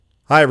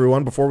Hi,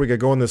 everyone. Before we get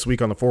going this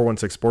week on the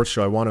 416 Sports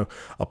Show, I want to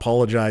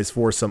apologize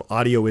for some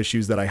audio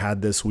issues that I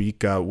had this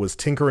week. Was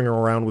tinkering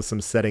around with some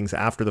settings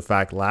after the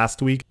fact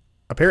last week.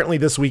 Apparently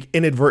this week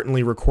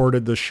inadvertently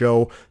recorded the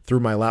show through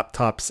my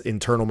laptop's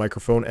internal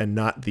microphone and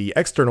not the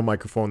external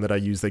microphone that I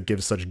use that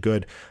gives such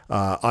good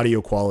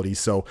audio quality.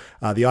 So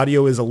the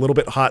audio is a little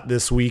bit hot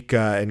this week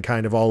and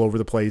kind of all over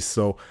the place.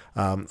 So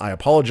I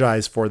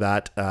apologize for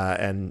that.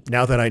 And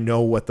now that I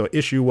know what the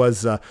issue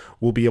was,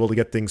 we'll be able to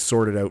get things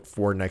sorted out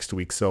for next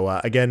week. So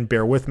again,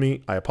 bear with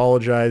me. I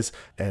apologize.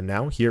 And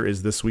now here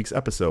is this week's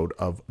episode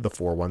of the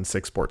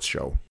 416 Sports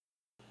Show.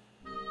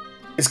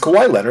 Is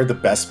Kawhi Leonard the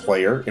best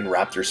player in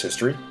Raptors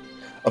history?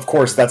 Of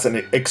course, that's an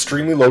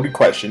extremely loaded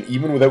question,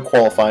 even without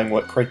qualifying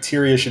what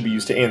criteria should be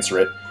used to answer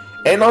it,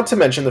 and not to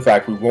mention the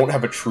fact we won't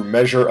have a true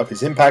measure of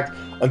his impact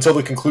until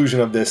the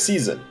conclusion of this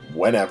season,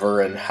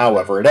 whenever and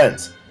however it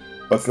ends.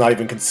 Let's not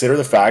even consider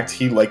the fact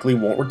he likely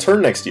won't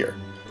return next year.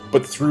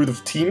 But through the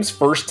team's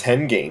first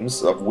 10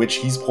 games, of which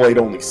he's played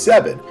only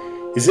 7,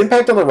 his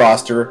impact on the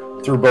roster,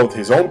 through both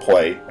his own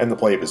play and the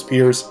play of his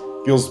peers,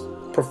 feels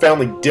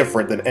profoundly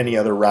different than any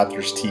other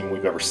Raptors team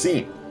we've ever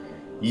seen.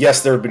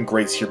 Yes, there have been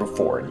greats here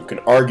before, and you can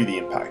argue the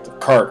impact of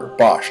Carter,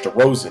 Bosh,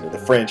 DeRozan, and the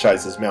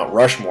franchise's Mount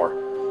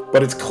Rushmore,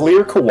 but it's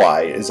clear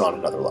Kawhi is on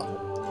another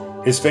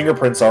level. His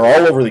fingerprints are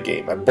all over the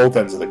game at both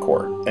ends of the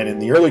court, and in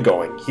the early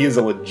going, he is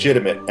a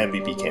legitimate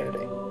MVP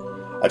candidate.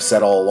 I've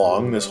said all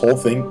along, this whole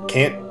thing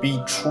can't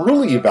be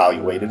truly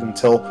evaluated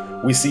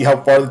until we see how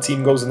far the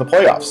team goes in the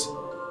playoffs.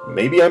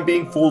 Maybe I'm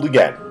being fooled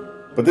again.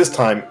 But this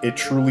time, it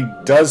truly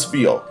does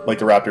feel like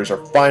the Raptors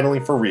are finally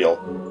for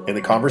real in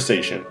the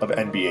conversation of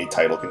NBA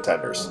title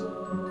contenders.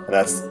 And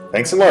that's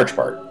thanks in large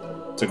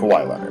part to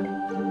Kawhi Leonard.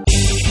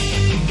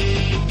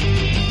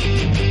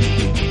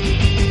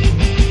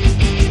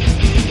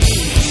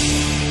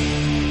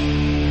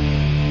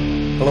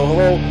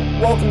 Hello.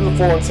 Welcome to the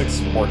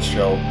 416 Sports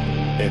Show.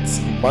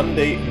 It's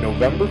Monday,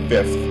 November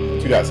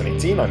 5th,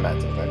 2018. I'm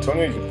Matt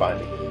Antonio. You can find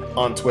me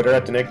on Twitter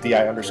at DiNick,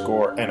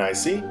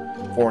 DI_NIC.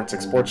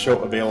 416 Sports Show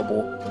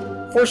available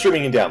for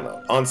streaming and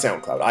download on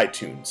SoundCloud,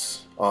 iTunes,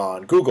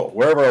 on Google,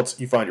 wherever else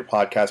you find your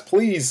podcast.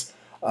 Please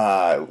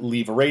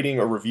leave a rating,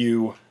 a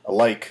review, a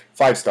like,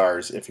 5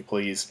 stars if you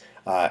please,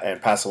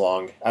 and pass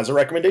along as a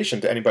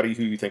recommendation to anybody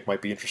who you think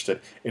might be interested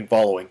in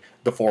following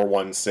the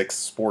 416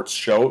 Sports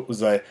Show. It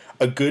was a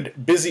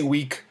good, busy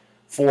week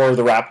for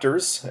the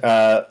Raptors,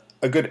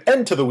 a good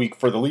end to the week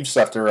for the Leafs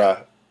after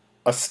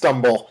a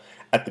stumble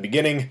at the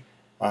beginning.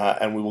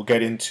 And we will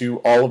get into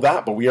all of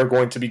that, but we are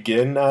going to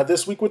begin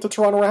this week with the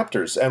Toronto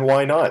Raptors, and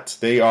why not?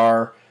 They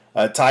are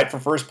tied for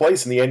first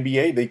place in the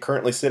NBA. They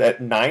currently sit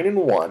at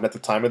 9-1 at the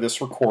time of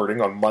this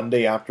recording on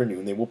Monday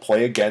afternoon. They will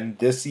play again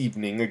this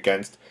evening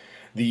against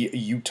the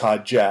Utah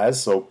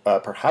Jazz, so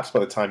perhaps by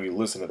the time you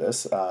listen to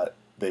this,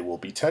 they will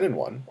be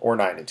 10-1 or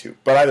 9-2.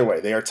 But either way,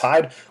 they are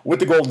tied with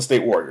the Golden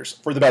State Warriors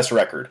for the best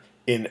record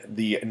in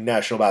the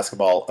National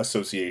Basketball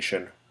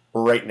Association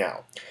right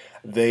now.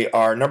 They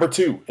are number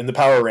 2 in the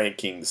power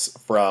rankings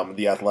from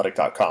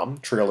theathletic.com,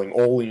 trailing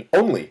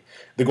only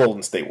the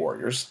Golden State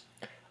Warriors.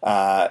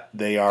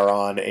 They are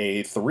on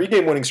a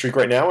 3-game winning streak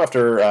right now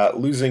after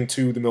losing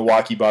to the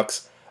Milwaukee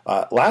Bucks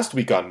last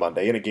week on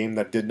Monday in a game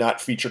that did not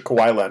feature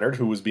Kawhi Leonard,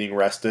 who was being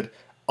rested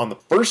on the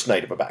first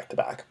night of a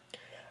back-to-back.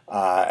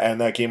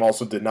 And that game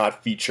also did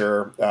not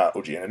feature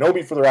OG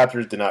Anunoby for the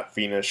Raptors, did not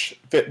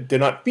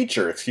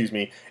feature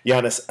Giannis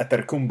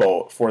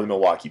Antetokounmpo for the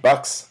Milwaukee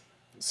Bucks.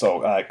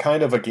 So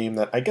kind of a game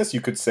that I guess you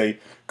could say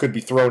could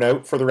be thrown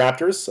out for the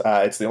Raptors.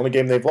 It's the only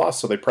game they've lost,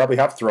 so they probably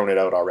have thrown it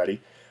out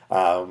already.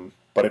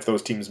 But if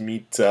those teams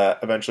meet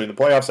eventually in the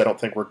playoffs, I don't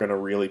think we're going to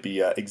really be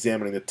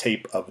examining the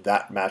tape of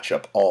that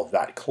matchup all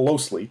that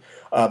closely.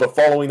 But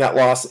following that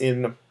loss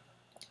in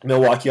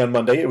Milwaukee on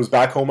Monday, it was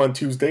back home on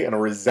Tuesday and a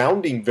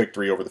resounding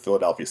victory over the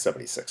Philadelphia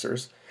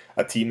 76ers,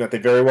 a team that they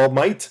very well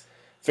might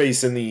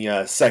face in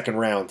the second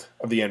round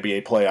of the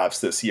NBA playoffs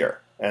this year.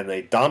 And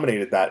they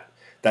dominated that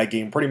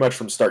game pretty much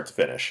from start to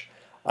finish.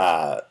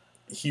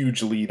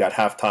 Huge lead at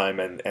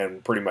halftime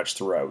and pretty much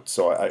throughout.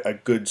 So a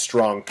good,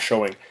 strong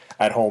showing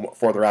at home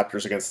for the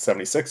Raptors against the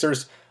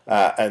 76ers.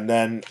 And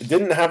then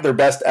didn't have their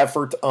best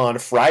effort on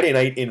Friday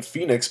night in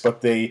Phoenix,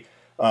 but they,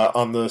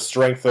 on the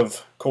strength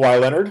of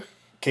Kawhi Leonard,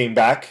 came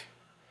back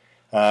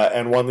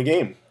and won the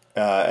game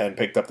and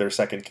picked up their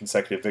second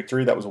consecutive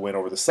victory. That was a win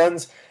over the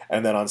Suns.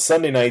 And then on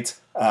Sunday night,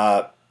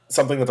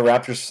 something that the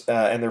Raptors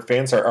and their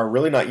fans are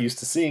really not used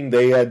to seeing,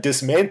 they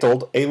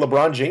dismantled a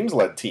LeBron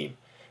James-led team.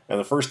 And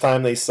the first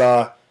time they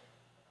saw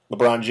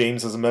LeBron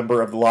James as a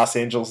member of the Los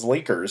Angeles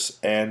Lakers,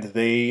 and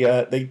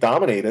they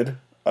dominated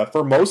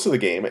for most of the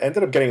game. It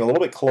ended up getting a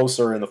little bit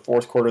closer in the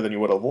fourth quarter than you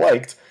would have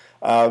liked.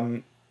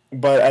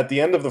 But at the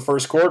end of the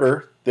first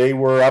quarter, they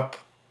were up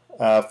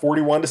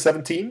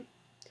 41-17,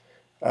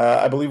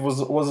 I believe was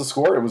the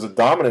score. It was a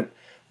dominant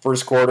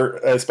first quarter,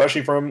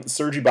 especially from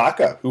Serge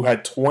Ibaka, who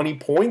had 20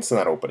 points in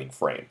that opening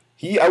frame.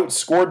 He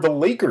outscored the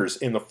Lakers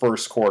in the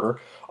first quarter,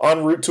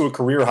 en route to a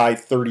career-high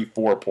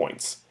 34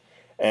 points.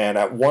 And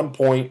at one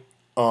point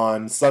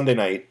on Sunday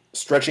night,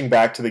 stretching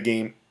back to the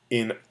game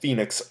in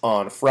Phoenix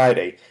on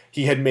Friday.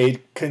 He had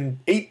made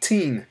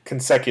 18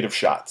 consecutive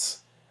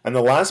shots. And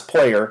the last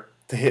player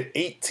to hit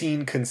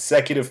 18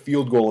 consecutive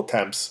field goal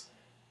attempts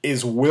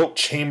is Wilt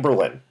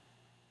Chamberlain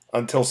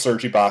until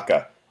Serge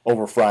Ibaka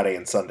over Friday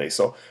and Sunday.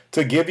 So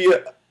to give you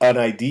an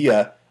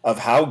idea of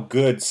how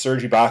good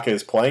Serge Ibaka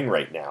is playing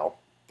right now,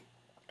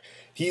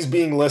 he's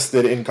being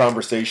listed in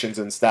conversations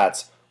and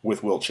stats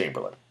with Wilt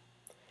Chamberlain.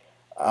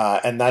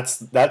 And that's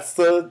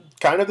the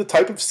kind of the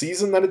type of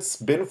season that it's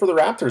been for the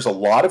Raptors. A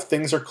lot of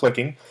things are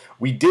clicking.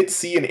 We did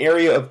see an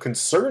area of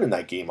concern in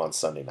that game on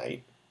Sunday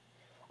night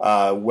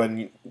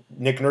when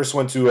Nick Nurse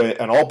went to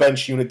an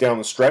all-bench unit down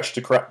the stretch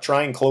to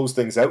try and close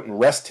things out and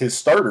rest his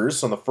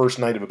starters on the first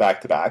night of a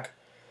back-to-back.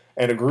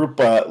 And a group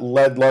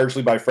led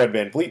largely by Fred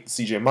VanVleet,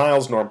 CJ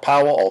Miles, Norm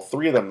Powell, all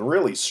three of them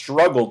really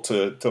struggled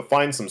to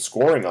find some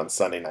scoring on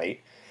Sunday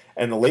night.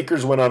 And the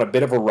Lakers went on a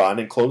bit of a run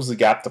and closed the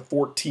gap to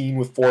 14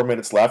 with 4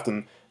 minutes left,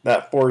 and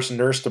that forced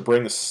Nurse to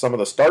bring some of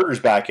the starters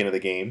back into the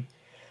game,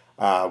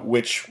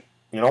 which,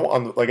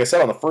 like I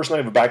said, on the first night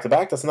of a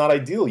back-to-back, that's not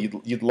ideal.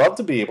 You'd love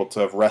to be able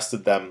to have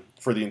rested them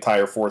for the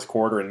entire fourth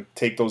quarter and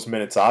take those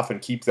minutes off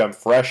and keep them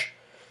fresh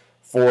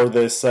for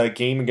this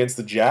game against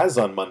the Jazz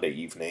on Monday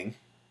evening.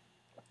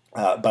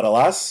 But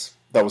alas,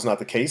 that was not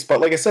the case. But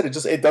like I said,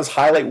 it does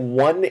highlight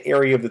one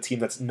area of the team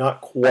that's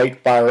not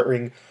quite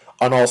firing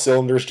on all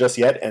cylinders just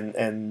yet,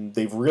 and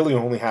they've really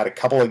only had a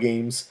couple of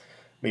games,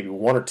 maybe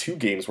one or two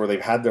games where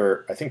they've had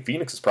I think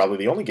Phoenix is probably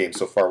the only game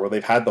so far where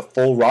they've had the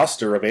full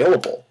roster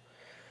available.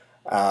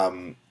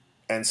 And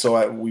so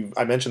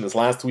I mentioned this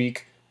last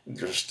week.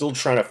 They're still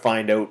trying to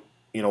find out,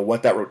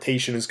 what that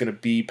rotation is going to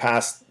be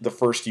past the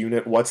first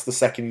unit. What's the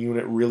second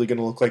unit really going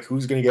to look like?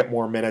 Who's going to get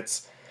more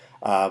minutes?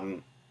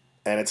 And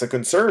it's a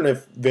concern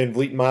if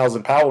VanVleet, Miles,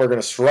 and Powell are going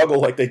to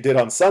struggle like they did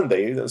on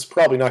Sunday. That's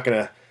probably not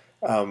going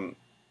to.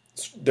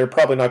 They're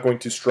probably not going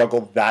to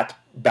struggle that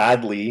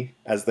badly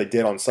as they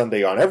did on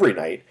Sunday on every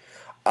night.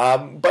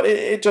 But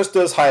it just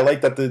does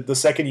highlight that the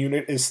second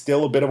unit is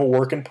still a bit of a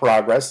work in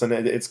progress, and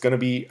it's going to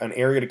be an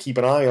area to keep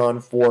an eye on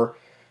for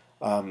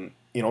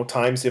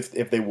times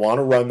if they want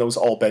to run those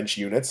all-bench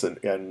units and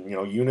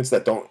units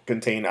that don't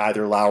contain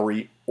either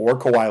Lowry or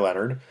Kawhi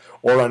Leonard,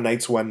 or on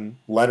nights when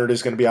Leonard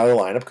is going to be out of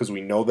the lineup, because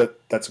we know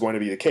that that's going to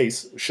be the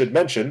case. Should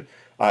mention,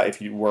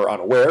 if you were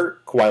unaware,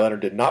 Kawhi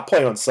Leonard did not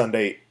play on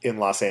Sunday in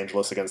Los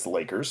Angeles against the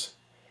Lakers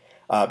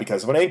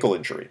because of an ankle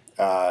injury.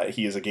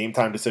 He is a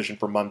game-time decision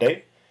for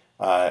Monday,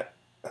 and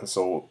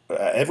so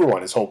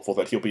everyone is hopeful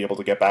that he'll be able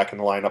to get back in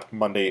the lineup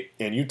Monday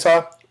in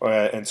Utah,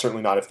 and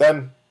certainly not if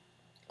then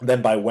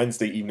by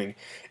Wednesday evening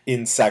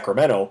in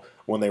Sacramento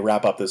when they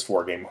wrap up this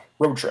 4-game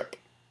road trip.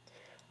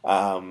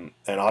 And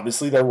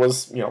obviously there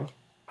was,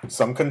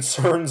 some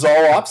concerns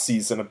all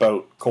offseason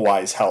about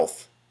Kawhi's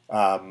health.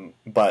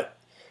 But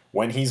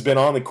when he's been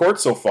on the court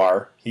so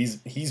far,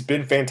 he's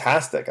been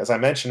fantastic. As I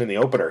mentioned in the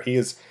opener, he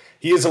is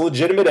a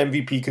legitimate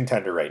MVP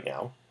contender right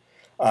now.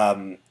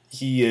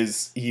 He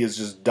is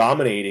just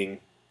dominating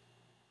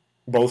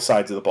both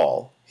sides of the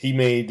ball. He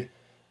made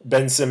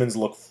Ben Simmons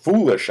look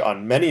foolish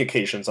on many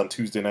occasions on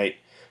Tuesday night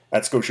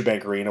at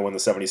Scotiabank Arena when the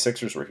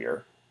 76ers were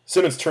here.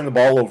 Simmons turned the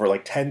ball over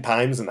like 10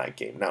 times in that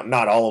game. Now,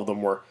 not all of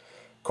them were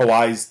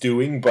Kawhi's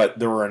doing, but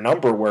there were a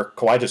number where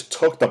Kawhi just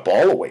took the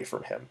ball away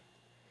from him.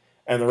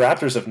 And the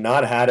Raptors have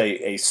not had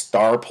a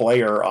star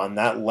player on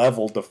that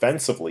level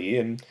defensively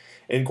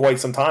in quite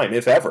some time,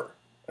 if ever.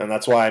 And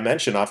that's why I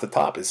mentioned off the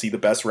top, is he the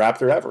best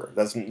Raptor ever?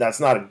 That's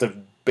not a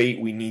debate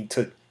we need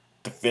to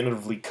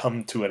definitively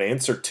come to an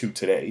answer to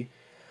today.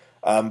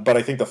 But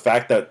I think the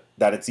fact that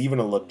it's even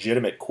a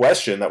legitimate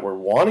question, that we're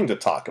wanting to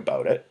talk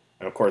about it,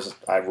 and of course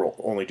I will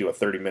only do a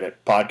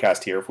 30-minute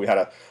podcast here. If we had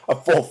a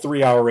full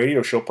 3-hour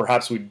radio show,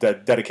 perhaps we'd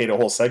dedicate a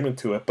whole segment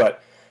to it.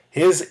 But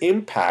his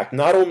impact,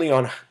 not only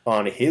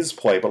on his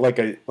play, but like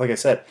I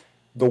said,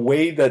 the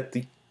way that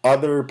the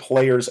other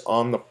players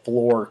on the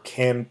floor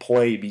can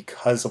play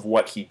because of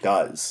what he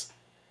does,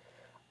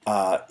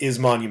 is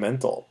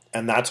monumental.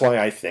 And that's why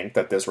I think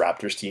that this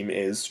Raptors team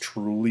is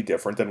truly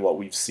different than what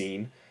we've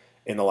seen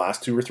in the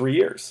last 2 or 3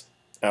 years.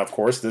 Now, of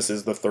course, this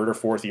is the 3rd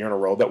or 4th year in a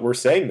row that we're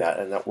saying that,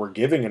 and that we're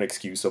giving an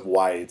excuse of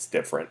why it's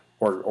different,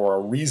 or a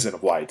reason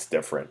of why it's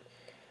different.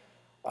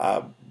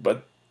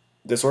 But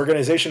this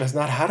organization has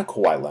not had a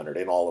Kawhi Leonard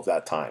in all of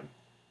that time.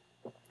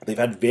 They've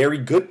had very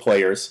good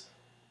players,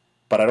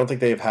 but I don't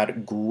think they've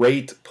had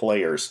great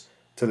players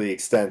to the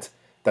extent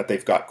that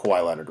they've got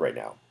Kawhi Leonard right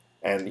now.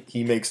 And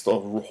he makes the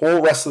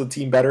whole rest of the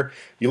team better.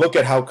 You look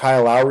at how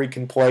Kyle Lowry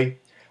can play.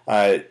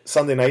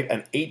 Sunday night,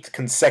 an 8th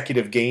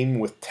consecutive game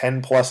with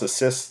 10-plus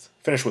assists,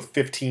 finished with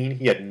 15.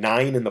 He had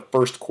 9 in the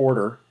first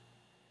quarter.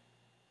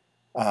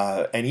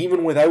 And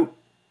even without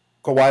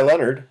Kawhi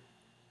Leonard,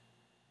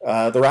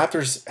 the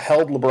Raptors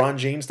held LeBron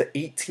James to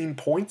 18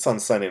 points on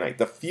Sunday night,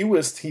 the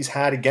fewest he's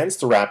had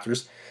against the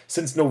Raptors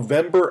since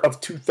November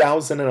of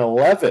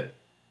 2011.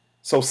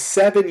 So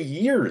 7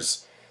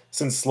 years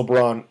since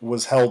LeBron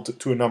was held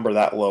to a number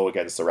that low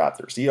against the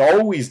Raptors. He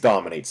always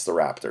dominates the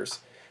Raptors.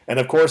 And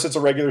of course, it's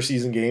a regular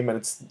season game, and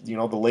it's, the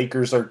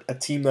Lakers are a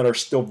team that are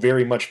still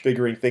very much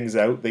figuring things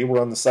out. They were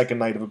on the second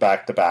night of a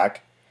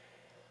back-to-back,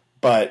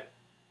 but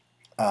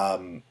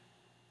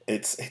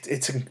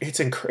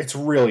it's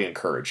really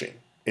encouraging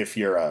if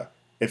you're a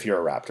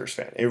Raptors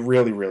fan. It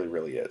really, really,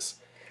 really is.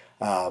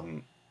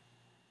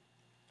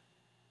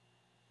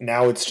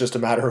 Now it's just a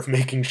matter of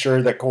making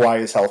sure that Kawhi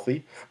is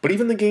healthy. But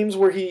even the games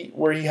where he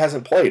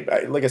hasn't played,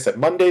 like I said,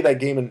 Monday, that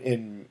game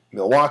in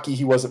Milwaukee,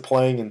 he wasn't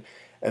playing,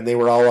 and they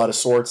were all out of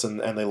sorts, and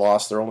they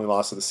lost their only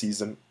loss of the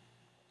season.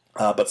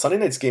 But Sunday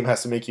night's game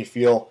has to make you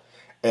feel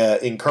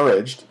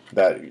encouraged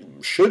that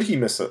should he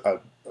miss a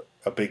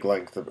big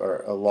length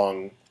or a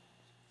long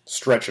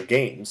stretch of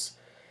games,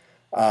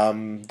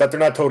 that they're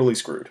not totally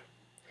screwed.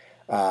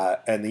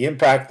 And the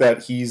impact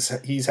that he's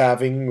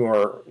having,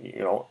 or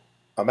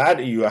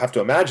you have to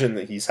imagine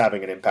that he's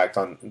having an impact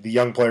on the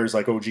young players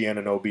like OG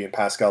Anunoby and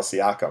Pascal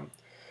Siakam,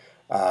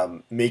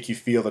 make you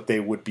feel that they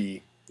would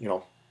be,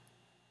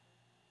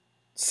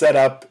 set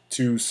up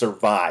to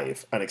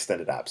survive an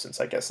extended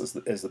absence, I guess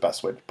is the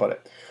best way to put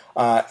it.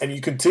 And you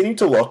continue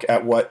to look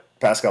at what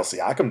Pascal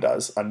Siakam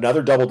does,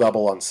 another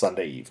double-double on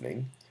Sunday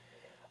evening,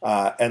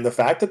 and the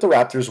fact that the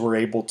Raptors were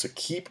able to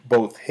keep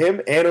both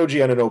him and OG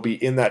Anunoby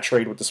in that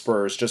trade with the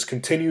Spurs just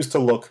continues to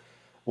look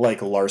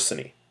like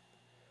larceny.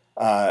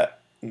 And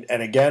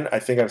again, I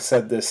think I've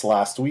said this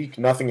last week,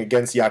 nothing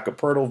against Jakob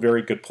Poeltl,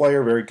 very good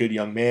player, very good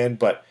young man,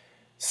 but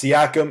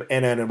Siakam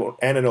and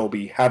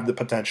Anunoby have the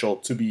potential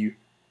to be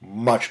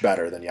much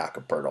better than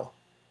Jakob Poeltl.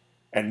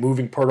 And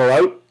moving Poeltl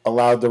out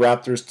allowed the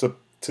Raptors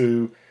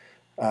to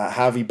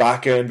have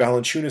Ibaka and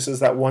Valanciunas as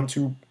that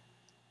 1-2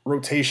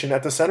 rotation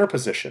at the center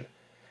position.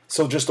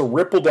 So just a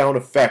ripple-down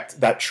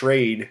effect that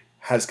trade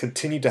has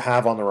continued to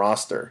have on the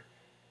roster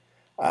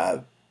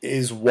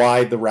is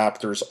why the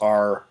Raptors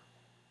are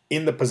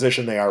in the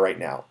position they are right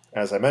now.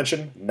 As I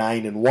mentioned,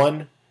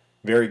 9-1,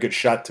 very good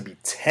shot to be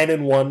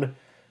 10-1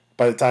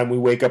 by the time we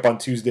wake up on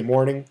Tuesday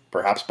morning.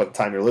 Perhaps by the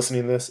time you're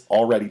listening to this,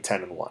 already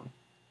 10-1.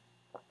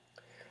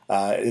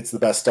 It's the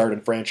best start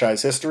in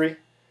franchise history,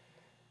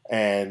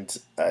 and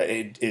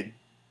it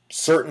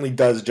certainly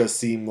does just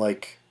seem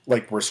like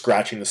we're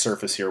scratching the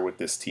surface here with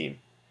this team.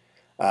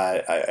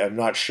 I'm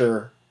not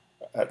sure,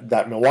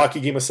 that Milwaukee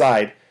game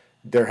aside,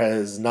 there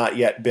has not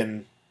yet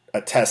been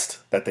a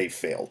test that they've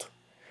failed.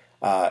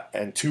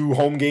 And 2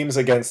 home games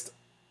against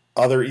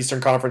other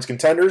Eastern Conference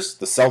contenders,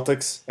 the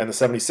Celtics and the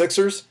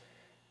 76ers,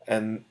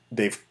 and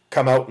they've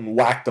come out and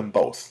whacked them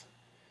both.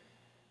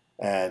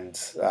 And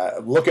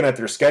looking at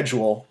their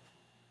schedule,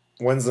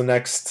 when's the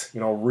next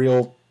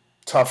real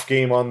tough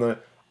game on the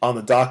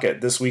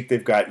docket? This week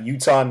they've got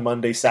Utah on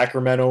Monday,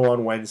 Sacramento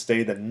on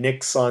Wednesday, the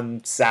Knicks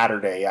on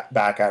Saturday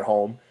back at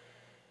home,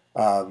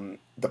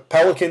 the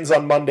Pelicans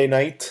on Monday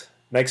night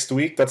next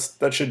week.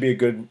 That should be a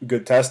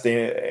good test.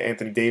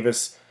 Anthony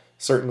Davis,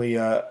 certainly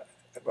a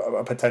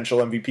potential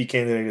MVP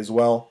candidate as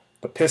well.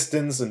 The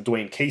Pistons and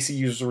Dwayne Casey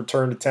used to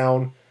return to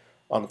town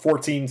on the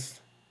 14th.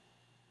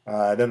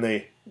 Then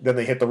they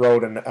hit the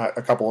road and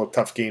a couple of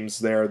tough games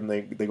there. Then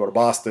they go to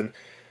Boston.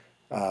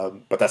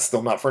 But that's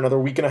still not for another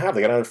week and a half.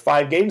 They got another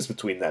 5 games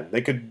between then.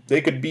 They could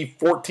be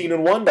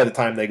 14-1 by the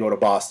time they go to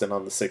Boston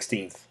on the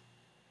 16th.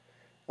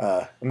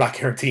 I'm not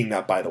guaranteeing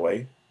that, by the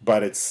way,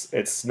 but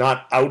it's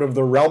not out of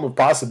the realm of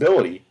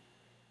possibility.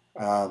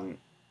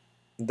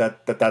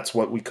 That's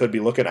what we could be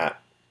looking at.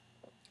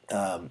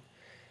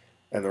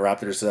 And the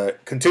Raptors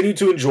continue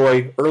to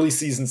enjoy early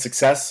season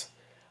success,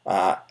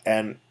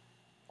 and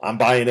I'm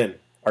buying in.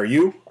 Are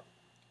you?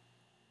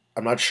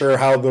 I'm not sure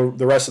how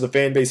the rest of the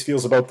fan base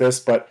feels about this,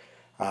 but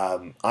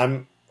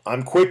I'm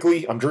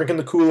drinking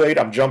the Kool-Aid.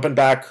 I'm jumping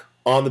back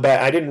on the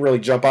I didn't really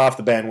jump off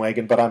the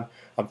bandwagon, but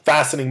I'm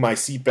fastening my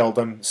seatbelt.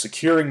 I'm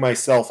securing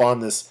myself on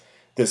this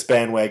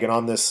bandwagon,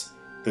 on this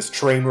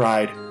train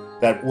ride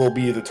that will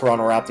be the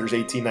Toronto Raptors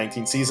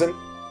 18-19 season,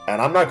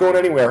 and I'm not going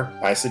anywhere.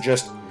 I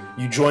suggest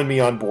you join me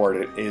on board.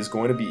 It is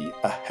going to be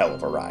a hell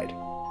of a ride.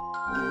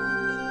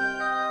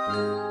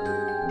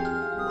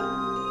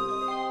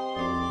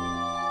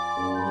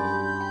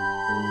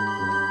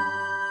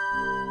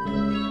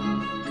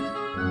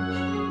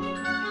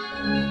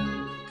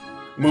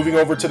 Moving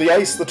over to the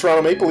ice, the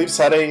Toronto Maple Leafs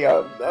had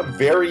a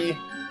very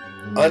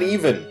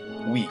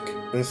uneven week.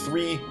 The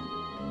 3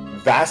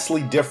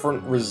 vastly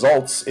different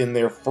results in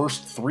their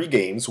first 3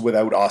 games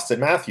without Auston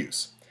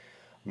Matthews.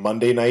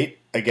 Monday night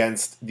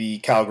against the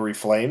Calgary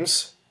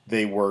Flames,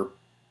 they were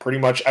pretty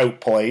much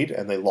outplayed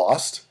and they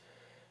lost.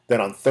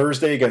 Then on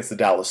Thursday against the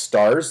Dallas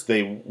Stars,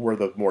 they were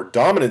the more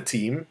dominant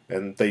team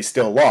and they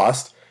still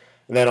lost.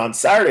 And then on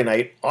Saturday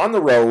night, on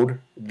the road,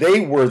 they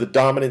were the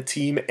dominant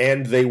team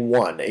and they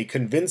won. A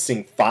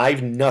convincing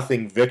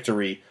 5-0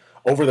 victory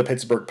over the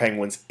Pittsburgh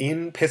Penguins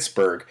in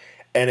Pittsburgh.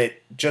 And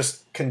it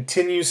just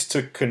continues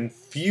to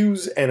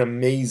confuse and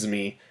amaze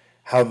me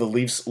how the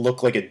Leafs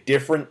look like a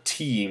different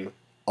team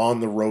on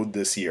the road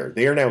this year.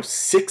 They are now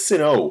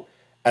 6-0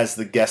 as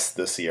the guests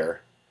this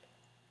year.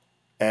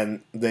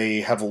 And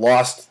they have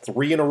lost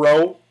 3 in a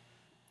row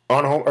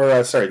on home,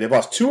 they've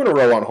lost 2 in a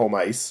row on home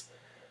ice.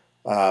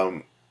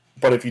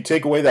 But if you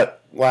take away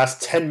that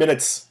last 10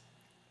 minutes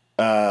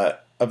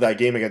of that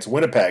game against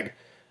Winnipeg,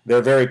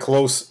 they're very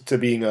close to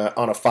being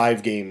on a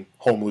 5-game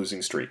home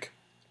losing streak.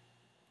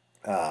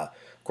 Of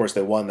course,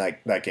 they won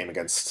that game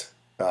against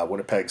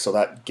Winnipeg, so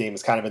that game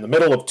is kind of in the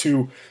middle of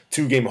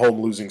two-game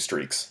home losing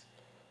streaks.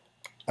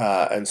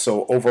 And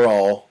so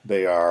overall,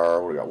 they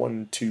are, what do we got?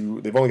 1,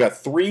 2, they've only got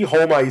 3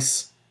 home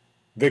ice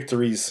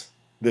victories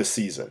this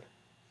season.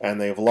 And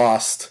they've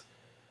lost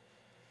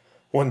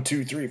 1,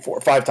 2, 3,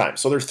 4, 5 times.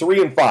 So they're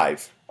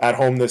 3-5 at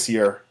home this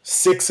year,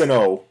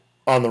 6-0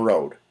 on the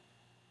road.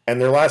 And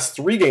their last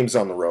 3 games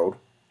on the road,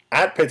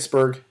 at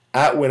Pittsburgh,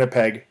 at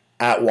Winnipeg,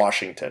 at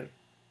Washington.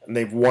 And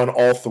they've won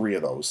all 3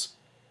 of those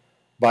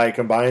by a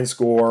combined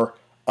score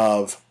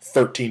of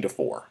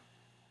 13-4.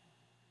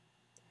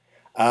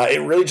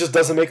 It really just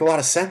doesn't make a lot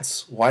of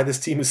sense why this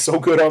team is so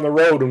good on the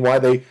road and why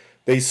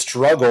they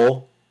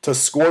struggle to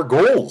score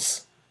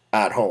goals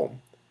at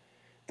home.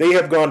 They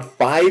have gone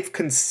 5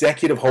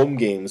 consecutive home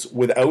games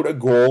without a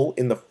goal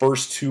in the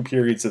first 2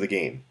 periods of the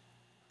game.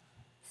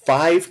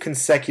 5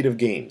 consecutive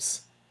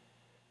games.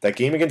 That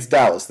game against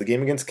Dallas, the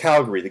game against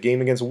Calgary, the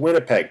game against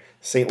Winnipeg,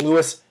 St.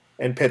 Louis,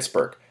 and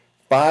Pittsburgh.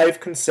 5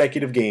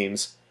 consecutive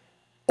games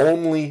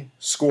only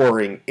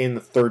scoring in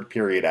the third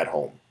period at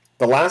home.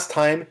 The last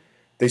time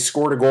they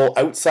scored a goal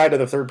outside of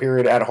the third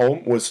period at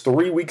home was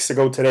 3 weeks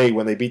ago today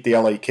when they beat the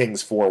LA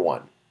Kings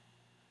 4-1.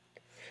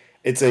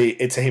 It's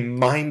a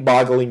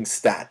mind-boggling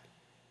stat.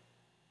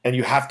 And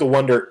you have to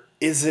wonder,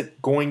 is it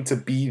going to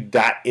be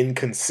that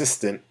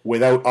inconsistent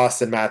without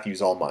Austin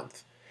Matthews all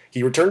month?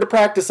 He returned to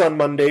practice on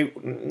Monday.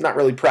 Not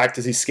really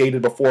practice. He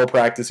skated before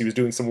practice. He was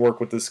doing some work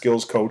with the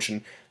skills coach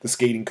and the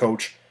skating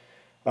coach.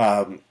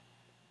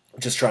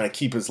 Just trying to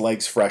keep his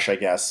legs fresh, I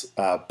guess.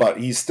 But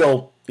he's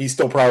still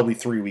probably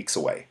 3 weeks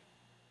away.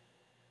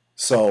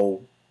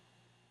 So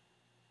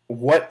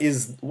what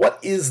is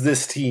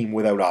this team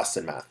without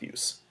Austin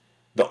Matthews?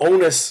 The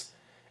onus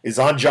is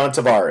on John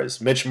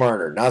Tavares, Mitch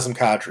Marner, Nazem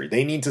Kadri.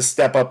 They need to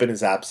step up in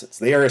his absence.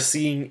 They are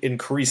seeing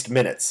increased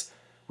minutes.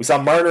 We saw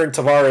Marner and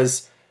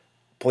Tavares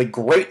play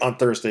great on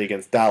Thursday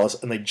against Dallas,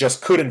 and they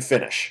just couldn't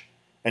finish.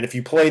 And if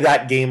you play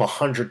that game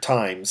 100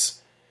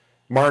 times,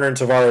 Marner and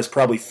Tavares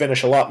probably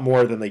finish a lot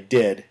more than they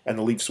did, and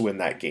the Leafs win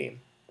that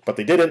game. But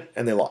they didn't,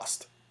 and they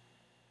lost.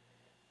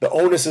 The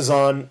onus is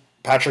on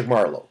Patrick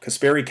Marleau,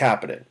 Kasperi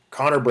Kapanen,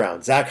 Connor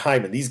Brown, Zach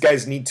Hyman. These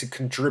guys need to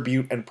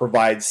contribute and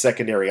provide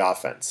secondary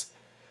offense.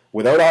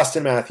 Without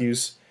Austin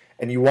Matthews,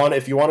 and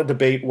if you want to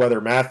debate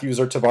whether Matthews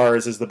or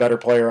Tavares is the better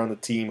player on the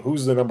team,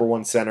 who's the number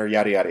 1 center,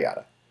 yada, yada,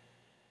 yada.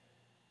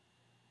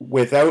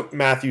 Without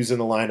Matthews in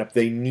the lineup,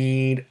 they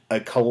need a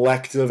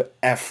collective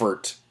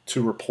effort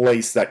to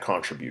replace that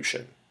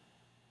contribution.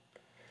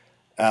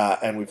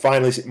 And we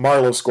finally see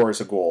Marleau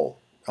scores a goal.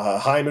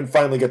 Hyman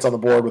finally gets on the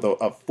board with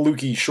a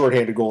fluky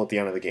shorthanded goal at the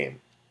end of the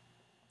game.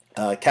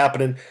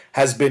 Kapanen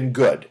has been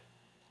good.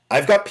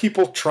 I've got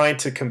people trying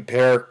to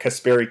compare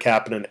Kasperi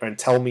Kapanen and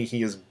tell me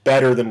he is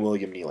better than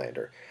William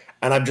Nylander,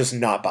 and I'm just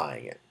not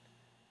buying it.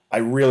 I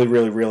really,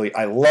 really, really,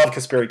 I love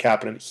Kasperi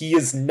Kapanen. He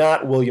is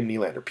not William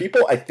Nylander.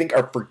 People, I think,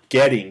 are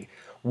forgetting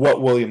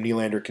what William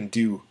Nylander can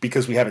do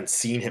because we haven't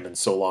seen him in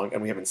so long,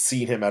 and we haven't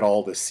seen him at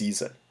all this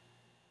season.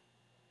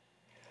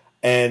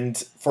 And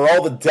for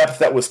all the depth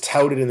that was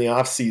touted in the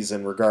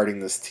offseason regarding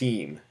this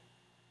team,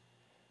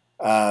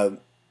 they're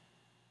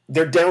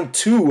down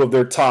 2 of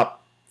their top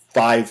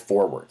 5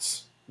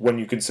 forwards when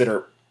you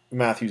consider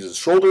Matthews'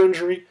 shoulder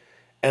injury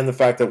and the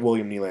fact that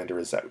William Nylander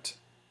is out.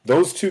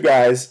 Those 2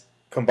 guys,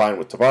 combined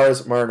with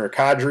Tavares, Marner,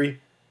 Kadri,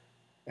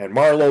 and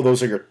Marleau,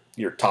 those are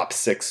your top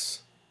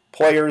 6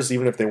 players,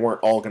 even if they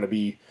weren't all going to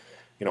be,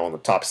 on the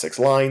top 6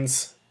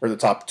 lines, or the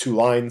top 2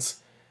 lines.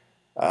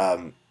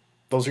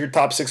 Those are your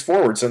top 6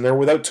 forwards, and they're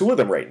without 2 of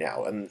them right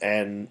now.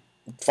 And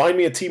find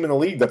me a team in the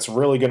league that's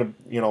really going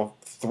to,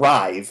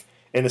 thrive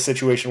in a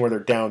situation where they're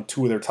down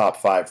 2 of their top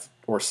 5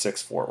 or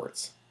 6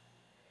 forwards.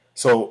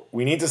 So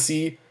we need to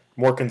see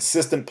more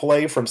consistent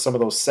play from some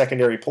of those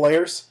secondary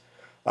players.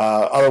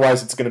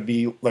 Otherwise, it's going to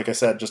be, like I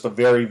said, just a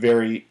very,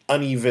 very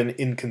uneven,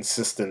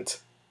 inconsistent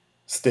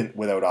stint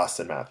without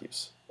Austin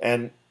Matthews.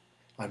 And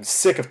I'm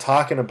sick of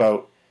talking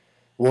about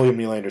William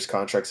Nylander's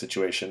contract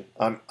situation.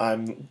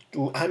 I'm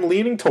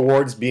leaning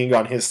towards being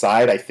on his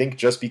side. I think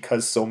just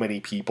because so many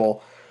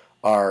people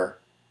are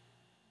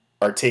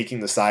taking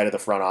the side of the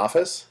front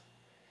office.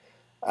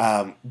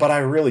 But I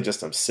really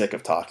just am sick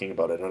of talking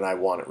about it, and I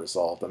want it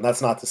resolved. And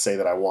that's not to say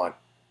that I want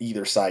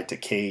either side to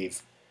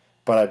cave,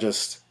 but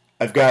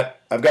I've got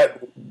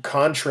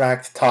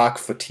contract talk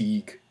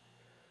fatigue,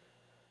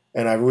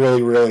 and I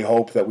really, really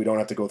hope that we don't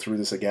have to go through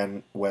this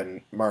again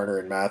when Marner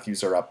and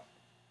Matthews are up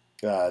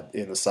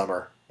in the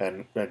summer.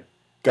 And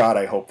God,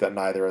 I hope that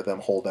neither of them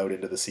hold out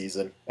into the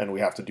season, and we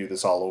have to do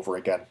this all over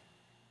again.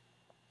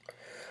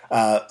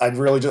 I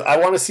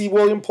want to see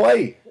William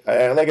play.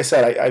 Like I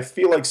said, I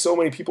feel like so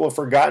many people have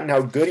forgotten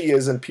how good he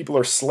is, and people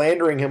are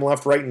slandering him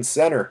left, right, and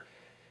center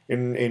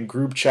in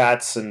group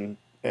chats and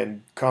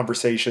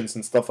conversations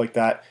and stuff like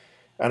that.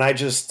 And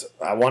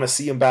I want to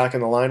see him back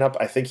in the lineup.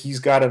 I think he's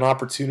got an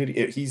opportunity.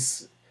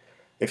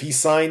 If he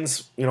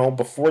signs,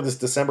 before this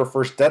December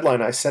 1st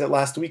deadline, I said it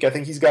last week, I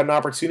think he's got an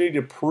opportunity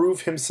to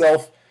prove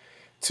himself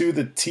to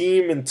the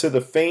team and to the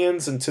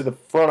fans and to the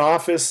front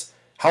office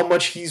how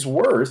much he's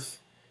worth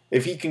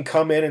if he can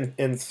come in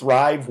and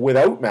thrive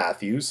without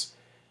Matthews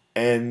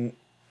and,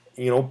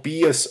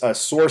 be a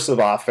source of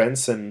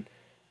offense and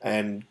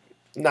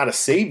not a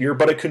savior,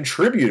 but a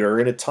contributor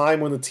in a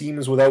time when the team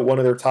is without one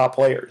of their top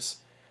players.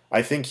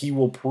 I think he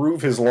will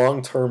prove his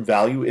long-term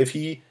value if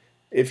he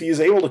is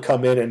able to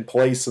come in and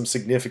play some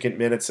significant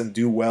minutes and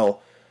do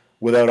well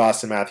without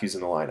Austin Matthews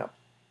in the lineup.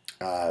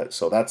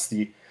 So that's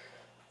the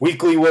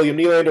weekly William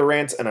Nylander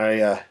rant, and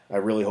I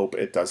really hope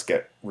it does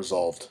get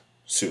resolved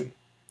soon.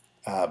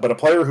 But a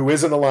player who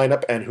is in the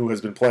lineup and who has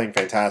been playing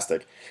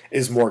fantastic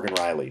is Morgan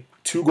Rielly.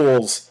 2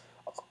 goals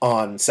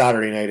on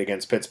Saturday night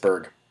against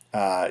Pittsburgh.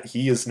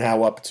 He is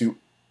now up to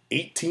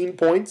 18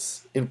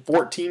 points in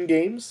 14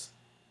 games.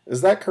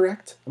 Is that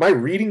correct? Am I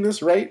reading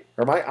this right?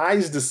 Are my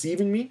eyes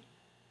deceiving me?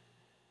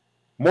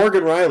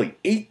 Morgan Rielly,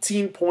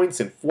 18 points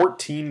in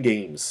 14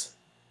 games.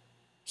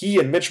 He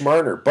and Mitch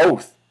Marner,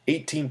 both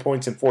 18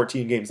 points in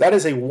 14 games. That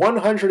is a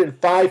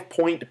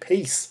 105-point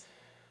pace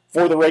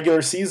for the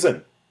regular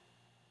season.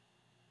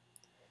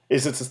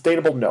 Is it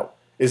sustainable? No.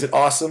 Is it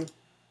awesome?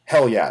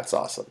 Hell yeah, it's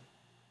awesome.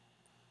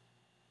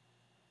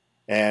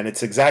 And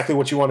it's exactly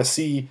what you want to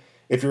see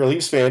if you're a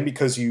Leafs fan,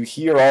 because you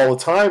hear all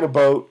the time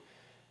about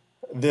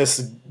this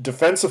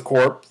defensive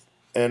corp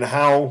and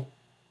how,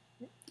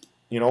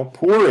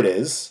 poor it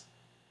is.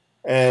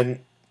 And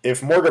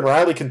if Morgan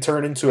Rielly can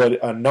turn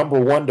into a number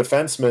one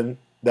defenseman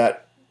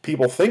that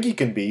people think he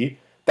can be,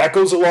 that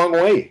goes a long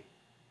way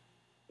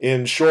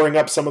in shoring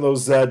up some of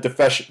those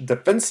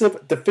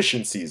defensive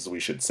deficiencies, we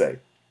should say.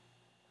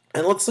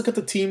 And let's look at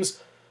the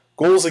team's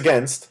goals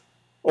against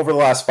over the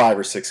last 5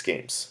 or 6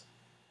 games.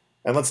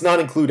 And let's not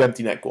include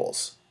empty net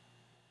goals.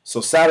 So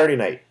Saturday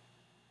night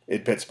in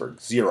Pittsburgh,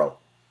 0.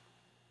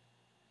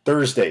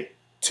 Thursday,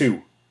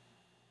 2.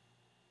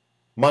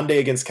 Monday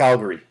against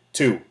Calgary,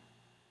 2.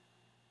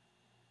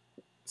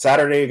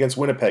 Saturday against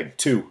Winnipeg,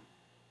 2.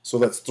 So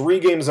that's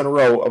 3 games in a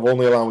row of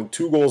only allowing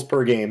 2 goals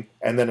per game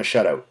and then a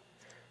shutout.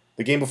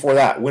 The game before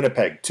that,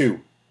 Winnipeg, 2.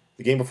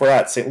 The game before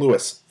that, St.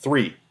 Louis,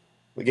 3.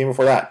 The game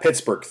before that,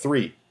 Pittsburgh,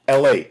 3.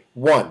 LA,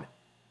 1.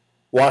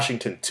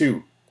 Washington,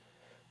 2.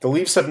 The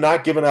Leafs have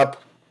not given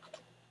up,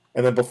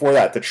 and then before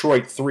that,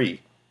 Detroit, 3.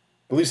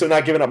 The Leafs have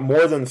not given up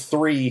more than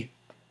 3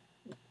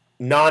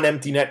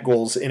 non-empty net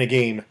goals in a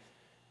game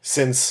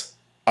since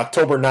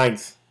October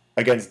 9th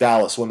against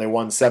Dallas when they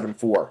won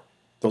 7-4.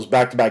 Those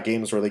back-to-back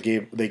games where they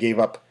gave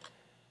up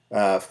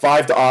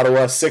 5 to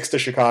Ottawa, 6 to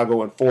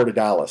Chicago, and 4 to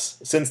Dallas.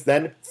 Since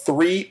then,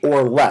 3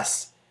 or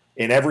less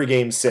in every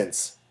game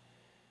since.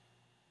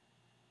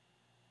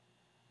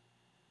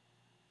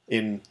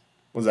 In,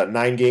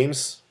 9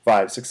 games?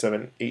 5, 6,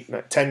 7, 8,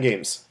 9, 10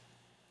 games.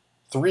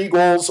 3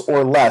 goals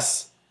or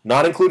less,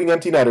 not including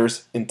empty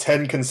netters, in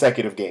 10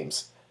 consecutive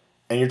games.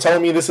 And you're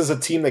telling me this is a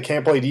team that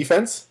can't play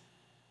defense?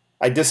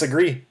 I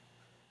disagree.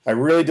 I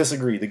really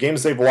disagree. The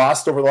games they've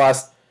lost over the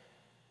last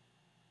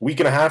week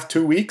and a half,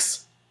 2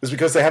 weeks, is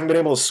because they haven't been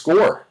able to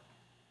score.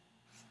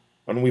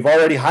 And we've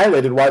already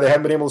highlighted why they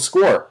haven't been able to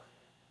score.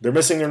 They're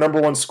missing their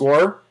number one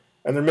scorer,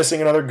 and they're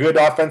missing another good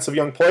offensive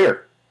young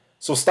player.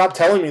 So stop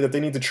telling me that they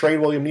need to trade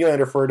William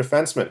Nylander for a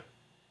defenseman.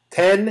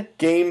 10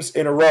 games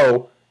in a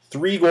row,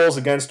 3 goals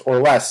against or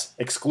less,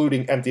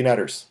 excluding empty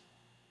netters.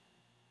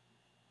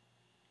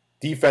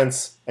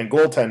 Defense and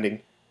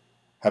goaltending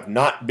have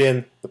not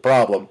been the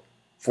problem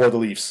for the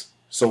Leafs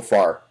so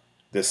far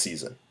this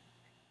season.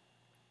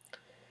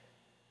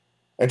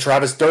 And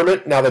Travis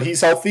Dermott, now that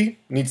he's healthy,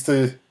 needs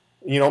to,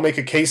 make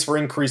a case for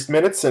increased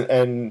minutes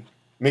and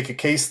make a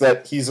case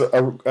that he's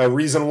a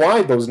reason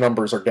why those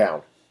numbers are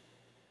down.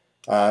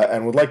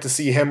 And would like to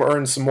see him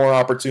earn some more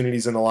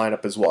opportunities in the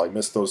lineup as well. He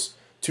missed those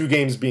 2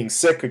 games being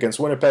sick against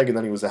Winnipeg, and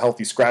then he was a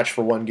healthy scratch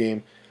for 1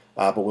 game.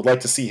 But would like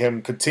to see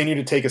him continue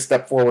to take a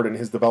step forward in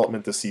his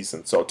development this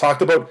season. So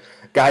talked about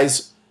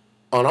guys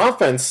on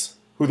offense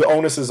who the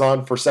onus is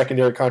on for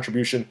secondary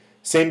contribution.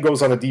 Same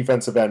goes on the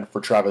defensive end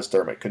for Travis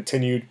Dermott.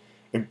 Continued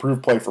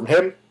improved play from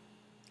him.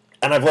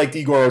 And I've liked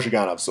Igor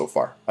Ozhiganov so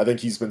far. I think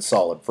he's been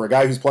solid. For a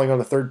guy who's playing on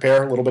the third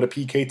pair, a little bit of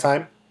PK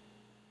time,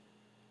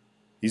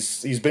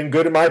 he's been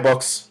good in my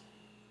books.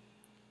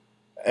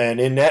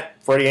 And in net,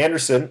 Freddie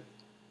Anderson,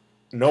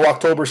 no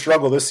October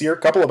struggle this year. A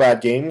couple of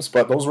bad games,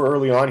 but those were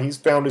early on. He's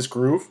found his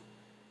groove.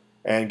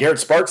 And Garrett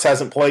Sparks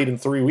hasn't played in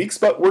 3 weeks,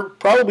 but we're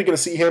probably going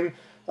to see him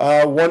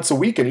once a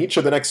week in each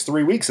of the next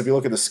 3 weeks. If you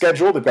look at the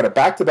schedule, they've got a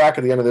back-to-back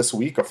at the end of this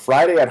week, a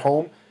Friday at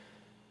home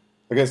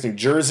against New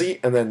Jersey,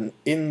 and then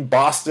in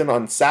Boston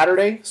on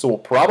Saturday. So we'll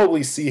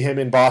probably see him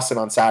in Boston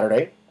on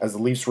Saturday as the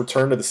Leafs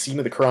return to the scene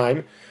of the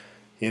crime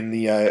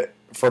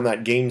from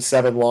that Game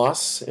 7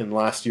 loss in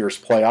last year's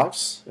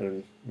playoffs.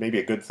 And maybe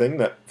a good thing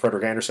that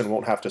Frederik Andersen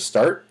won't have to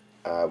start,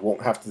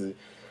 won't have to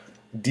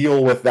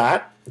deal with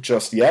that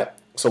just yet.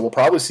 So we'll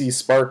probably see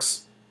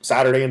Sparks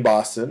Saturday in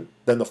Boston.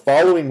 Then the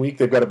following week,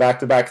 they've got a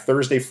back-to-back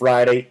Thursday,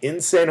 Friday in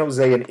San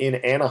Jose and in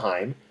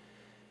Anaheim.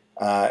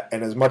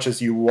 And as much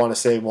as you want to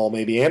say, well,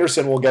 maybe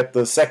Anderson will get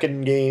the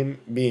second game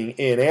being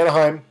in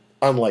Anaheim,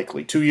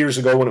 unlikely. 2 years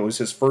ago, when it was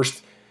his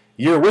first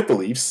year with the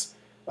Leafs,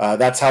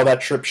 that's how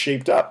that trip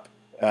shaped up.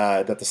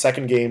 That the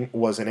second game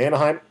was in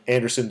Anaheim.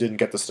 Anderson didn't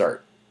get the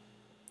start.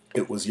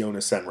 It was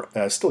Jonas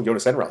Enroth, still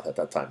Jonas Enroth at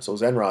that time. So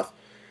it was Enroth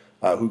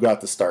who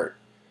got the start.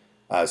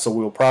 So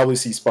we'll probably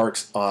see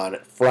Sparks on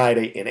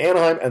Friday in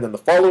Anaheim, and then the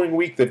following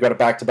week they've got a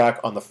back-to-back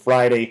on the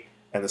Friday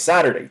and the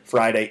Saturday.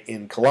 Friday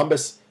in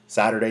Columbus,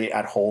 Saturday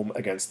at home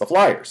against the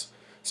Flyers.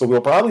 So we'll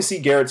probably see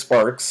Garrett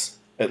Sparks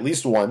at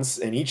least once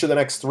in each of the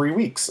next 3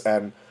 weeks.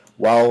 And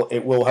while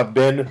it will have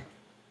been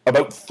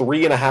about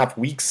 3.5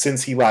 weeks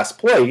since he last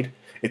played,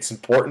 it's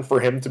important for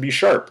him to be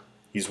sharp.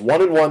 He's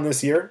 1-1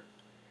 this year.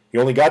 He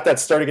only got that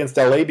start against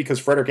LA because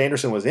Frederik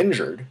Andersen was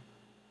injured.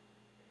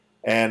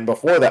 And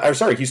before that,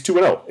 he's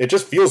 2-0. It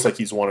just feels like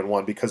he's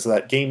 1-1 because of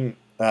that game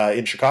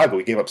in Chicago.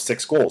 He gave up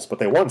 6 goals, but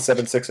they won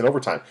 7-6 in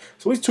overtime.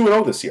 So he's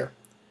 2-0 this year.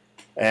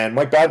 And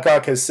Mike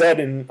Babcock has said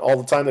in all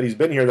the time that he's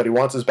been here that he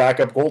wants his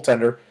backup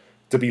goaltender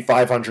to be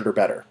 .500 or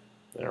better.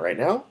 And right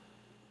now,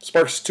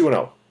 Sparks is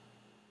 2-0.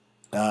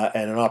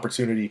 And an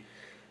opportunity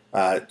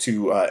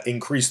to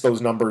increase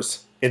those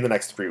numbers in the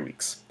next 3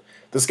 weeks.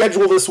 The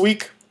schedule this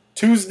week,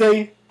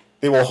 Tuesday,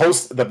 they will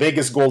host the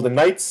Vegas Golden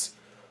Knights,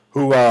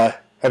 who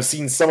have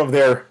seen some of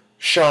their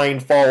shine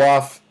fall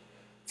off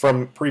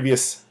from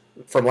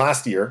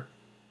last year.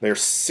 They're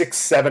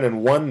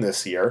 6-7-1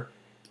 this year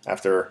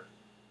after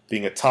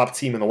being a top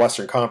team in the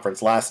Western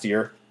Conference last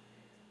year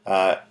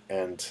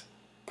and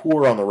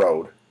poor on the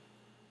road.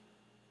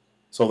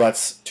 So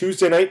that's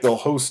Tuesday night. They'll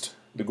host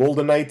the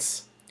Golden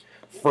Knights.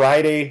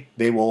 Friday,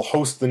 they will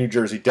host the New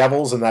Jersey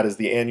Devils, and that is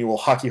the annual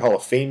Hockey Hall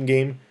of Fame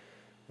game.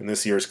 And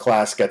this year's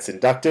class gets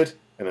inducted.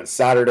 And then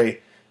Saturday,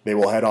 they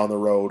will head on the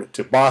road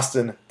to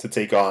Boston to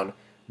take on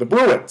the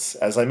Bruins.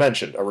 As I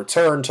mentioned, a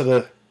return to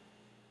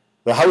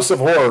the House of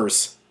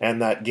Horrors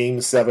and that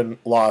Game 7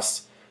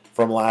 loss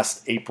from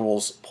last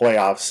April's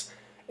playoffs.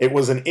 It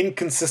was an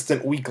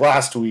inconsistent week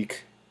last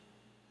week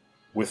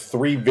with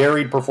 3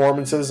 varied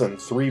performances and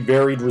 3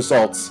 varied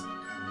results.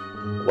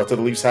 What do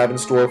the Leafs have in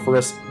store for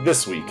us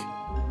this week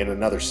in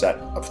another set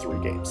of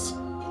 3 games?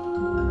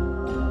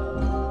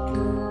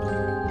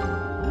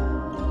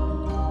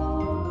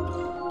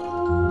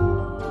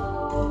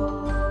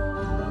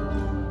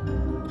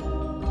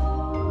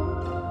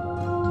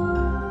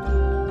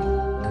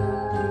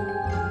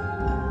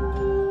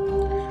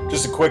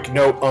 Just a quick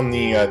note on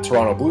the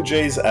Toronto Blue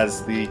Jays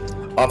as the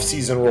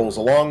offseason rolls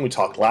along. We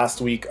talked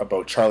last week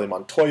about Charlie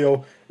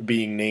Montoyo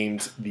being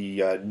named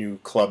the new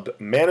club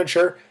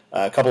manager.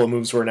 A couple of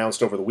moves were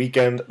announced over the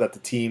weekend that the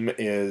team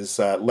is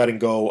letting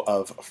go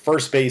of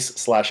first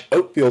base /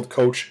 outfield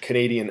coach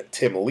Canadian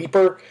Tim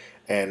Leeper,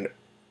 and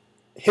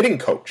hitting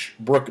coach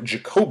Brooke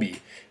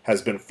Jacoby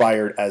has been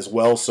fired as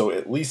well. So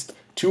at least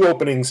 2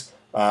 openings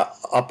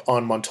up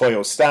on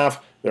Montoyo's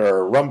staff. There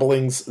are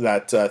rumblings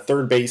that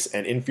third base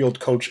and infield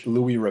coach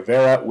Louis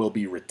Rivera will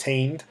be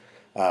retained.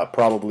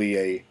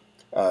 Probably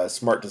a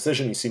smart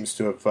decision. He seems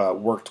to have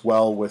worked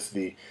well with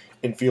the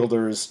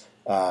infielders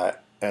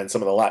and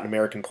some of the Latin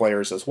American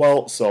players as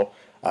well. So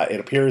it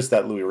appears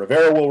that Louis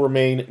Rivera will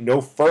remain.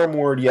 No firm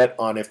word yet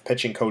on if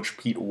pitching coach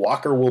Pete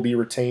Walker will be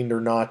retained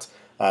or not.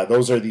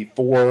 Those are the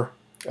 4,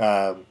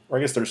 or I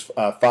guess there's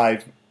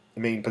 5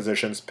 main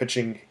positions: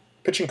 pitching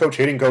coach,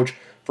 hitting coach,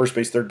 first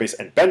base, third base,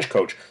 and bench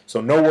coach. So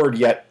no word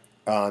yet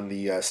on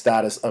the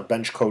status of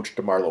bench coach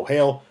DeMarlo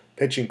Hale,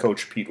 pitching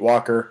coach Pete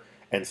Walker,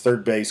 and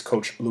third base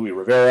coach Louis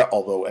Rivera,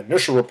 although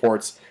initial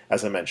reports,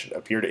 as I mentioned,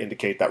 appear to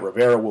indicate that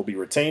Rivera will be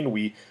retained.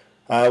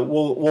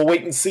 We'll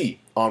wait and see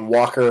on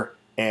Walker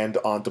and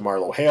on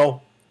DeMarlo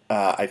Hale.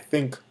 I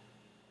think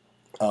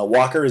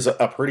Walker is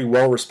a pretty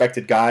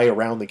well-respected guy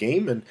around the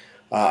game, and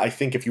I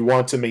think if you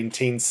want to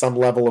maintain some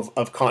level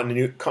of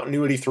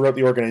continuity throughout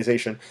the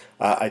organization,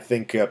 I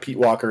think Pete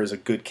Walker is a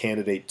good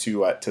candidate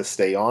to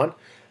stay on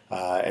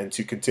and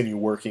to continue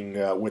working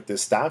with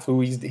this staff,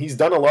 who he's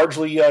done a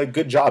largely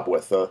good job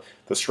with.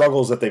 The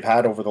struggles that they've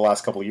had over the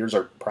last couple of years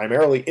are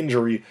primarily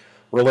injury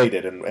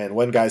related, and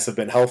when guys have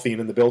been healthy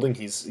and in the building,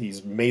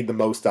 he's made the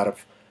most out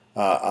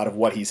of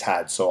what he's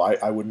had. So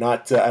I would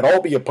not at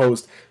all be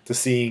opposed to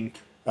seeing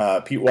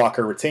Pete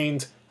Walker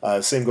retained.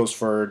 Same goes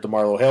for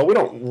DeMarlo Hale. We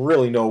don't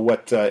really know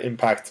what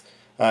impact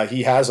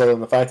he has, other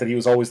than the fact that he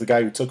was always the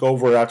guy who took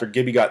over after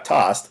Gibby got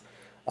tossed.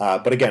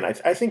 But again,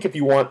 I think if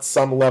you want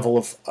some level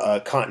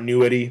of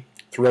continuity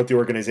throughout the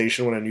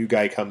organization when a new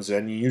guy comes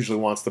in, he usually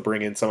wants to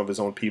bring in some of his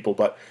own people.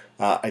 But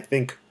I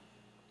think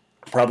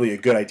probably a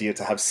good idea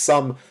to have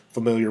some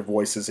familiar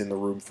voices in the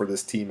room for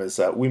this team, as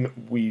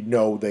we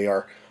know they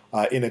are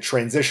in a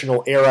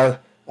transitional era.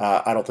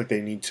 I don't think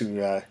they need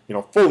to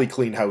fully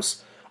clean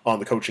house on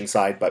the coaching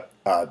side, but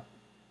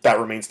that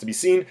remains to be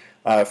seen.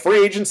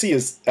 Free agency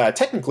is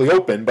technically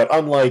open, but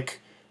unlike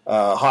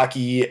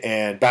hockey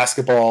and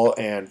basketball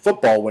and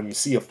football, when you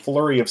see a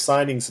flurry of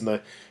signings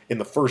in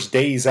the first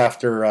days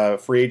after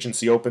free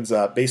agency opens,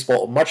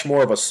 baseball much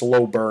more of a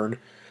slow burn,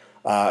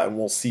 and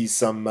we'll see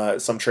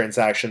some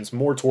transactions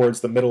more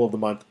towards the middle of the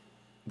month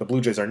the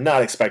Blue Jays are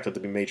not expected to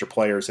be major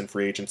players in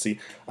free agency,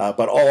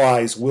 but all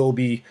eyes will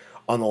be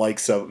on the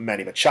likes of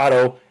Manny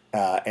Machado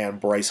and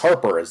Bryce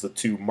Harper as the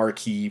two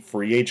marquee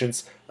free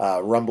agents.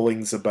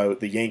 Rumblings about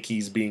the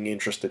Yankees being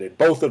interested in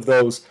both of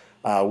those,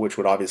 which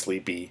would obviously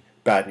be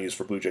bad news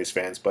for Blue Jays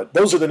fans. But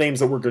those are the names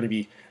that we're going to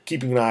be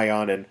keeping an eye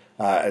on, and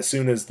as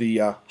soon as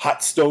the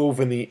hot stove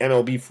in the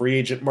MLB free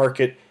agent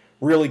market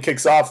really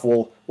kicks off,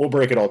 we'll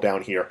break it all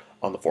down here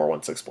on the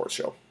 416 Sports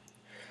Show.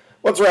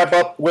 Let's wrap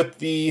up with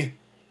the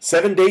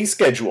 7-day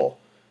schedule.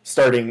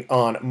 Starting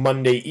on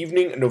Monday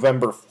evening,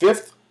 November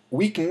 5th,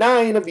 Week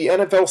 9 of the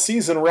NFL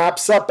season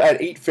wraps up at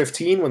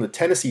 8:15 when the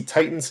Tennessee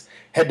Titans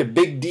head to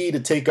Big D to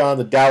take on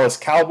the Dallas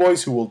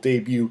Cowboys, who will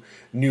debut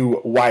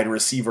new wide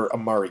receiver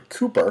Amari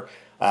Cooper.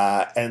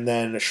 And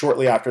then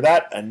shortly after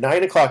that, a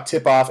 9 o'clock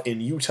tip-off in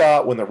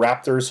Utah when the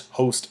Raptors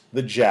host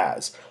the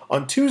Jazz.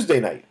 On Tuesday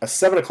night, a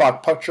 7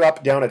 o'clock puck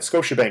drop down at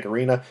Scotiabank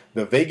Arena,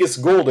 the Vegas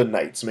Golden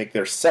Knights make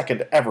their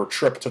second ever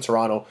trip to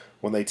Toronto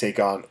when they take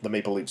on the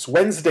Maple Leafs.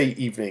 Wednesday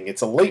evening,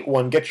 it's a late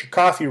one. Get your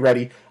coffee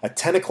ready. A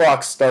 10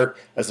 o'clock start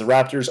as the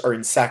Raptors are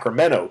in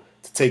Sacramento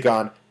to take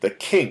on the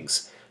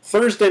Kings.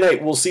 Thursday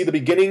night, we'll see the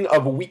beginning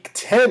of Week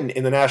 10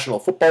 in the National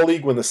Football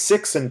League when the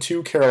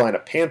 6-2 Carolina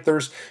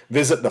Panthers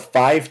visit the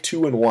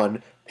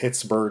 5-2-1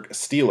 Pittsburgh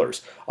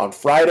Steelers. On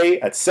Friday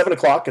at 7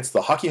 o'clock, it's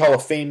the Hockey Hall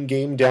of Fame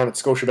game down at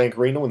Scotiabank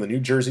Arena when the New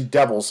Jersey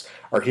Devils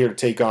are here to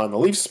take on the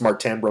Leafs.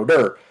 Martin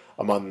Brodeur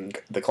among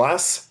the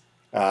class.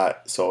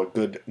 So a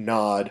good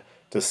nod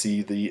to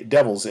see the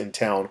Devils in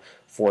town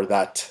for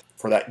that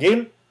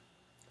game.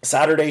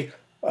 Saturday,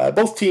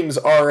 both teams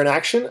are in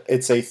action.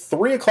 It's a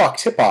 3 o'clock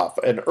tip-off,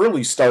 an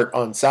early start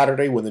on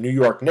Saturday when the New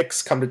York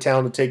Knicks come to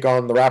town to take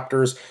on the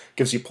Raptors.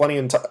 Gives you plenty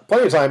of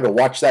time to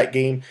watch that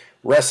game,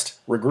 rest,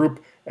 regroup,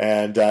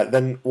 and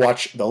then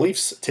watch the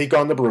Leafs take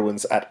on the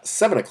Bruins at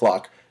 7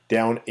 o'clock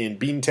down in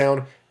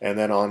Beantown. And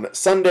then on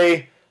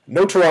Sunday,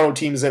 no Toronto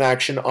teams in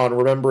action on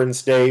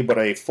Remembrance Day, but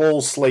a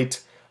full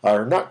slate,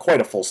 or not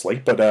quite a full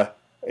slate, but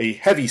a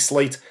heavy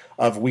slate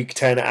of Week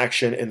 10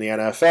 action in the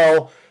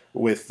NFL,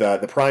 with the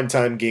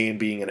primetime game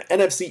being an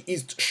NFC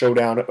East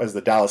showdown as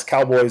the Dallas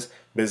Cowboys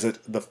visit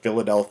the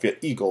Philadelphia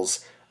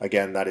Eagles.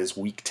 Again, that is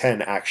Week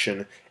 10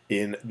 action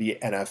in the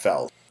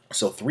NFL.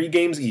 So 3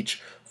 games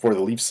each for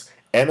the Leafs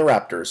and the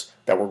Raptors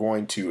that we're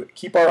going to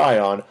keep our eye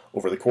on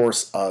over the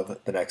course of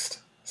the next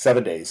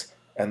 7 days.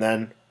 And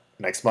then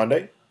next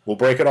Monday, we'll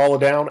break it all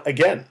down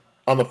again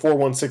on the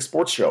 416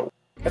 Sports Show.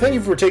 I thank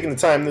you for taking the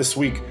time this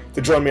week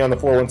to join me on the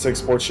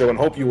 416 Sports Show and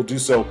hope you will do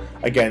so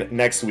again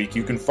next week.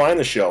 You can find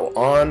the show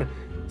on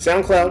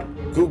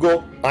SoundCloud,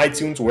 Google,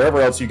 iTunes, wherever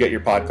else you get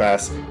your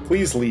podcasts.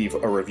 Please leave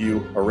a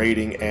review, a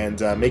rating,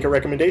 and make a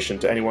recommendation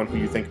to anyone who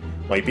you think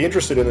might be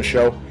interested in the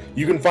show.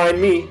 You can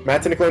find me,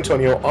 Matt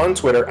DiNicolantonio, on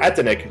Twitter at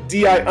DiNic,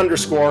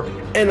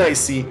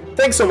 DI_NIC.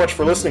 Thanks so much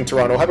for listening,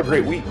 Toronto. Have a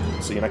great week.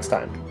 See you next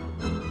time.